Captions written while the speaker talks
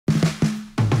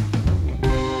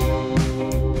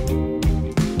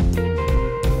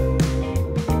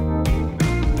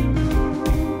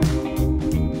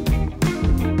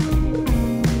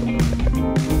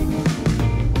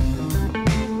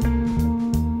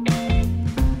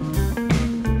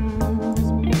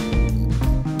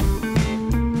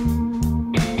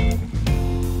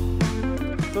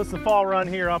fall run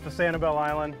here off of Sanibel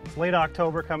Island. It's late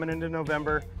October coming into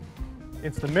November.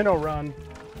 It's the Minnow run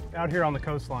out here on the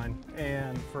coastline.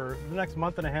 And for the next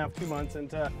month and a half, 2 months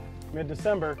into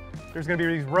mid-December, there's gonna be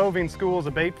these roving schools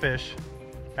of bait fish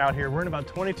out here. We're in about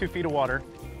 22 feet of water.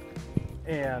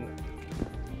 And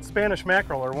Spanish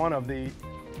mackerel are one of the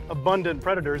abundant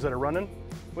predators that are running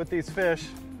with these fish.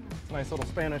 Nice little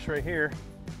Spanish right here.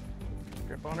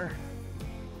 Grip on her.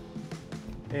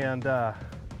 And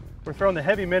we're throwing the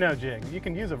heavy minnow jig. You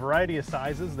can use a variety of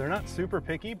sizes. They're not super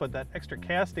picky, but that extra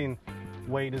casting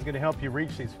weight is going to help you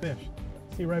reach these fish.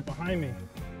 See right behind me,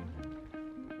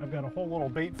 I've got a whole little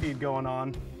bait feed going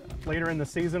on. Later in the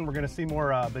season, we're going to see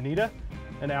more bonita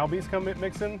and albies come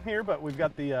mix in here, but we've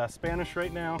got the Spanish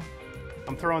right now.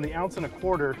 I'm throwing the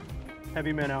 1.25 ounce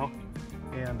heavy minnow,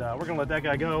 and we're going to let that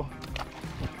guy go.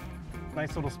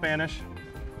 Nice little Spanish.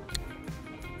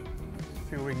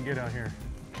 See what we can get out here.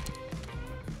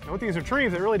 Now with these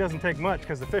retrieves, it really doesn't take much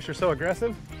because the fish are so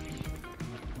aggressive.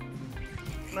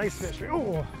 Nice fish.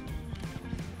 Oh,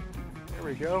 there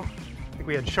we go. I think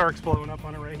we had sharks blowing up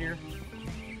on it right here.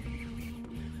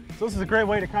 So this is a great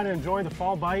way to kind of enjoy the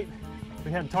fall bite.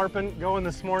 We had tarpon going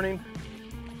this morning,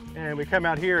 and we come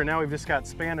out here and now we've just got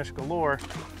Spanish galore.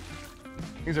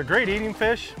 These are great eating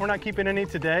fish. We're not keeping any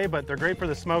today, but they're great for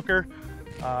the smoker.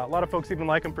 A lot of folks even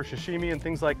like them for sashimi and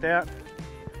things like that.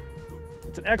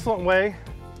 It's an excellent way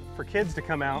for kids to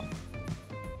come out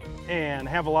and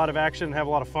have a lot of action, have a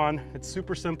lot of fun. It's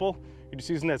super simple. You're just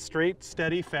using that straight,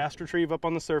 steady, fast retrieve up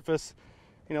on the surface.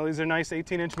 You know, these are nice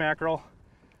 18-inch mackerel,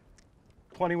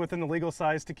 plenty within the legal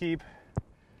size to keep.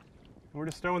 We're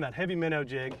just throwing that heavy minnow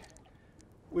jig.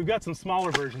 We've got some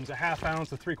smaller versions, a 1/2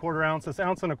 ounce, a 3/4 ounce, this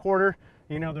 1.25 ounce.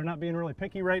 You know, they're not being really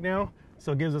picky right now,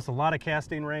 so it gives us a lot of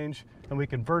casting range, and we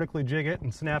can vertically jig it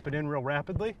and snap it in real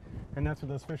rapidly, and that's what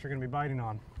those fish are going to be biting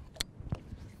on.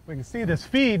 We can see this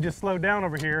feed just slowed down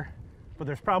over here, but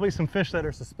there's probably some fish that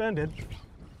are suspended.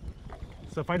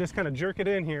 So if I just kind of jerk it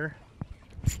in here,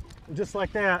 just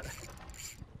like that,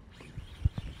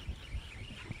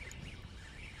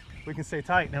 we can stay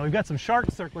tight. Now we've got some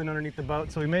sharks circling underneath the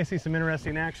boat, so we may see some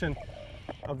interesting action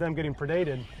of them getting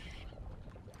predated.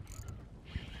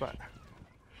 But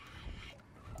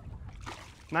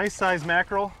nice size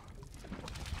mackerel.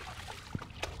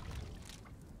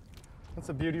 That's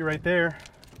a beauty right there.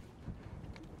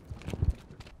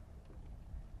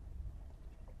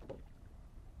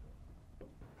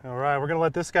 All right, we're gonna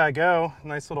let this guy go.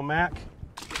 Nice little mac.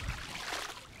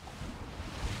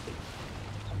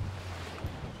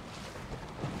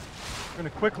 We're gonna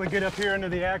quickly get up here into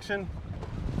the action.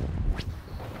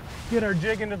 Get our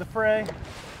jig into the fray.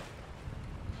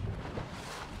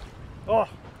 Oh,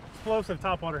 explosive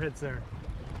topwater hits there.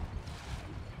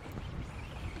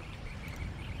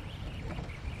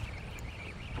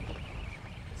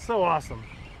 So awesome.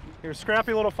 They're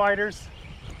scrappy little fighters.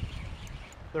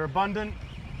 They're abundant.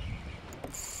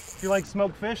 If you like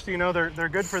smoked fish, you know they're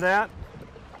good for that.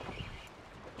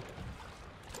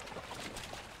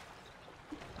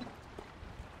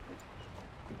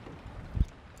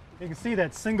 You can see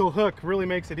that single hook really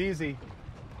makes it easy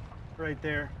right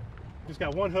there. Just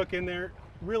got one hook in there,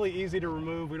 really easy to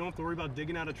remove. We don't have to worry about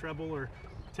digging out a treble or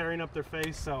tearing up their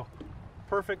face, so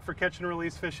perfect for catch and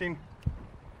release fishing.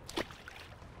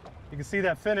 You can see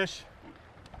that finish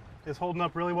is holding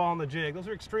up really well on the jig. Those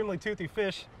are extremely toothy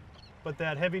fish, but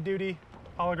that heavy duty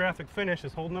holographic finish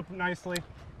is holding up nicely.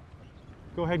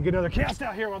 Go ahead and get another cast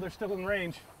out here while they're still in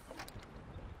range.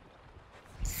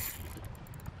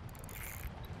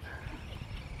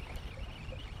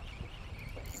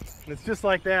 And it's just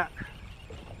like that.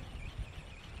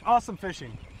 Awesome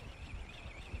fishing.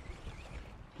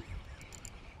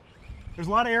 There's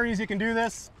a lot of areas you can do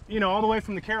this, you know, all the way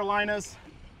from the Carolinas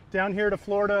down here to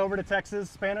Florida, over to Texas.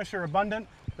 Spanish are abundant.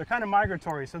 They're kind of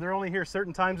migratory, so they're only here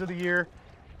certain times of the year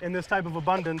in this type of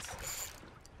abundance.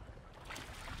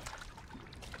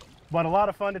 But a lot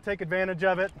of fun to take advantage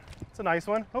of it. It's a nice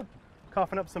one. Oh,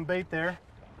 coughing up some bait there.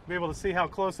 Be able to see how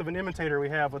close of an imitator we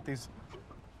have with these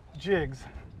jigs.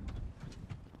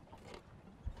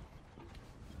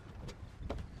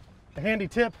 A handy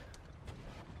tip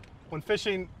when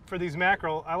fishing for these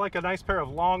mackerel, I like a nice pair of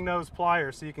long nose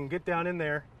pliers so you can get down in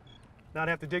there, not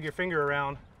have to dig your finger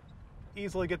around,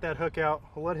 easily get that hook out.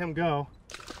 We'll let him go.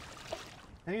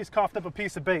 And he's coughed up a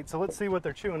piece of bait, so let's see what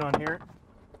they're chewing on here.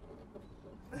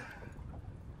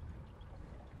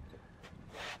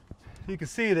 You can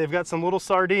see they've got some little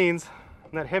sardines,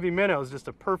 and that heavy minnow is just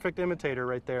a perfect imitator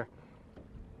right there.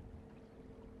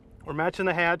 We're matching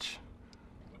the hatch,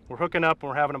 we're hooking up, and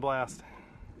we're having a blast.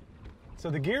 So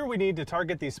the gear we need to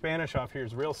target these Spanish off here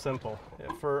is real simple.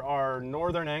 For our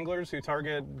northern anglers who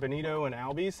target bonito and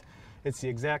albies, it's the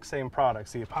exact same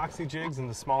products, the epoxy jigs and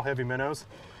the small heavy minnows.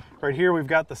 Right here we've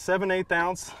got the 7/8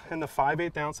 ounce and the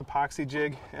 5/8 ounce epoxy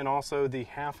jig, and also the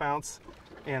 1/2 ounce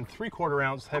and 3/4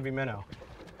 ounce heavy minnow.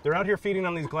 They're out here feeding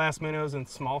on these glass minnows and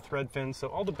small thread fins, so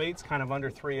all the bait's kind of under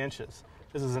 3 inches.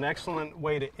 This is an excellent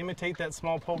way to imitate that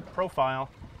small profile,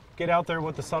 get out there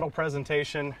with the subtle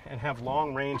presentation, and have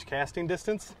long range casting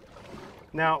distance.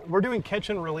 Now, we're doing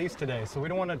catch and release today, so we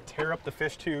don't want to tear up the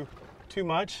fish too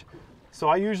much. So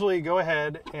I usually go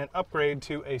ahead and upgrade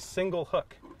to a single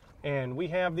hook. And we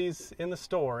have these in the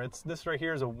store. This right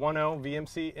here is a 1.0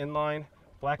 VMC inline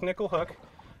black nickel hook.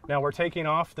 Now we're taking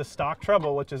off the stock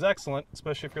treble, which is excellent,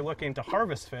 especially if you're looking to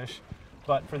harvest fish.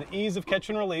 But for the ease of catch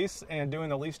and release and doing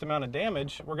the least amount of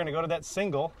damage, we're going to go to that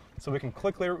single so we can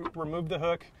quickly remove the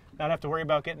hook, not have to worry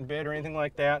about getting bit or anything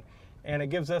like that. And it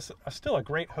gives us still a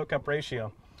great hookup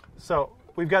ratio. So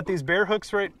we've got these bare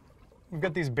hooks we've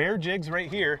got these bare jigs right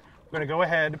here. We're going to go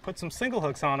ahead and put some single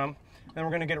hooks on them, and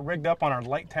we're going to get it rigged up on our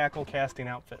light tackle casting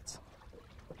outfits.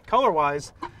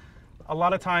 Color-wise, a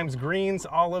lot of times greens,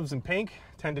 olives, and pink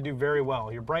tend to do very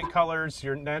well. Your bright colors,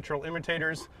 your natural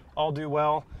imitators all do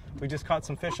well. We just caught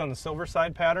some fish on the silver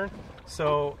side pattern,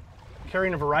 so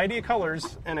carrying a variety of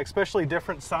colors and especially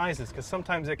different sizes, because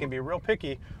sometimes they can be real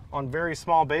picky on very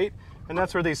small bait, and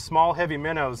that's where these small heavy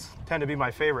minnows tend to be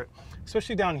my favorite.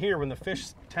 Especially down here when the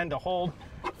fish tend to hold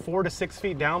 4 to 6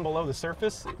 feet down below the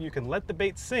surface, you can let the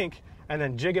bait sink and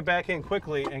then jig it back in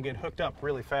quickly and get hooked up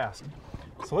really fast.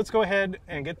 So let's go ahead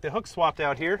and get the hook swapped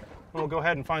out here, and we'll go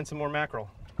ahead and find some more mackerel.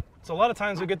 So a lot of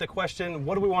times we get the question,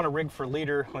 what do we want to rig for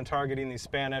leader when targeting these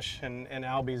Spanish and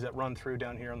albies that run through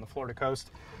down here on the Florida coast?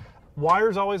 Wire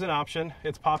is always an option.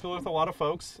 It's popular with a lot of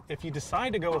folks. If you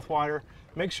decide to go with wire,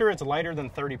 make sure it's lighter than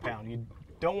 30 pound. You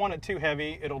don't want it too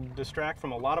heavy. It'll distract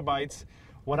from a lot of bites.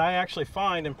 What I actually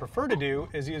find and prefer to do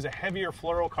is use a heavier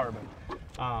fluorocarbon.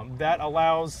 That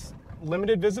allows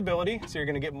limited visibility, so you're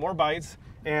going to get more bites.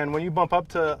 And when you bump up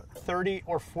to 30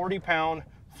 or 40 pound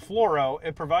fluoro,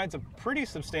 it provides a pretty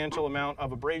substantial amount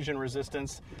of abrasion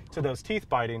resistance to those teeth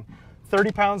biting.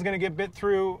 30 pounds going to get bit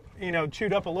through,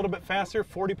 chewed up a little bit faster.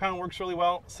 40 pound works really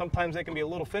well. Sometimes they can be a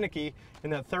little finicky,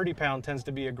 and that 30 pound tends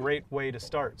to be a great way to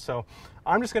start. So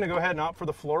I'm just going to go ahead and opt for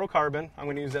the fluorocarbon. I'm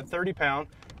going to use that 30 pound.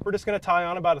 We're just going to tie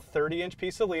on about a 30-inch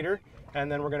piece of leader,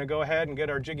 and then we're going to go ahead and get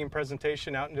our jigging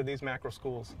presentation out into these mackerel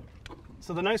schools.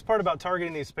 So the nice part about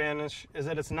targeting these Spanish is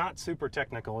that it's not super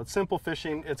technical. It's simple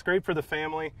fishing. It's great for the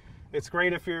family. It's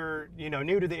great if you're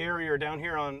new to the area or down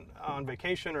here on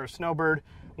vacation or a snowbird,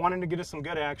 wanting to get us some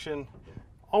good action.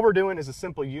 All we're doing is a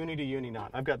simple uni to uni knot.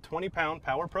 I've got 20 pound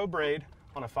Power Pro braid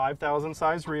on a 5,000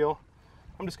 size reel.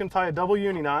 I'm just going to tie a double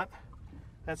uni knot.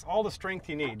 That's all the strength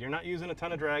you need. You're not using a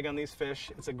ton of drag on these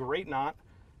fish. It's a great knot.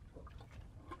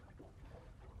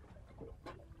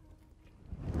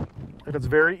 And it's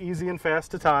very easy and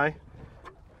fast to tie.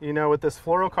 With this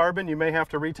fluorocarbon, you may have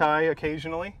to retie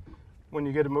occasionally when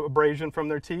you get abrasion from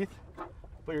their teeth,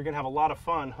 but you're going to have a lot of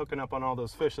fun hooking up on all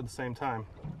those fish at the same time.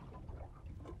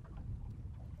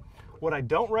 What I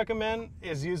don't recommend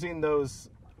is using those,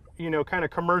 kind of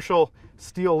commercial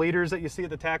steel leaders that you see at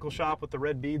the tackle shop with the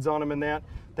red beads on them and that.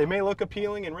 They may look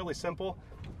appealing and really simple,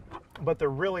 but they're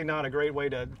really not a great way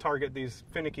to target these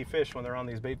finicky fish when they're on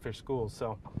these baitfish schools.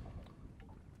 So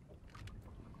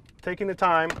taking the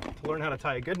time to learn how to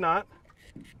tie a good knot,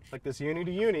 like this uni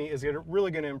to uni, is really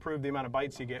going to improve the amount of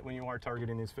bites you get when you are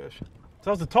targeting these fish.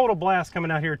 So it's a total blast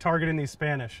coming out here targeting these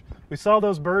Spanish. We saw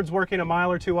those birds working a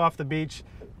mile or two off the beach.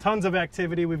 Tons of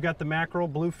activity. We've got the mackerel,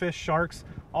 bluefish, sharks,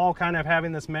 all kind of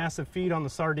having this massive feed on the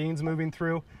sardines moving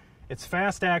through. It's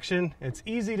fast action, it's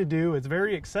easy to do, it's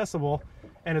very accessible,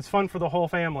 and it's fun for the whole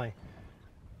family.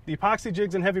 The epoxy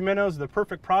jigs and heavy minnows are the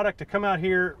perfect product to come out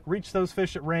here, reach those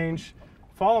fish at range,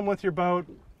 follow them with your boat,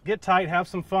 get tight, have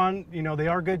some fun. They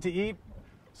are good to eat,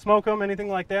 smoke them, anything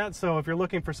like that. So if you're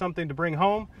looking for something to bring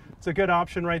home, it's a good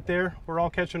option right there. We're all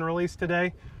catch and release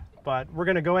today, but we're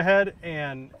going to go ahead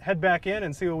and head back in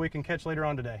and see what we can catch later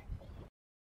on today.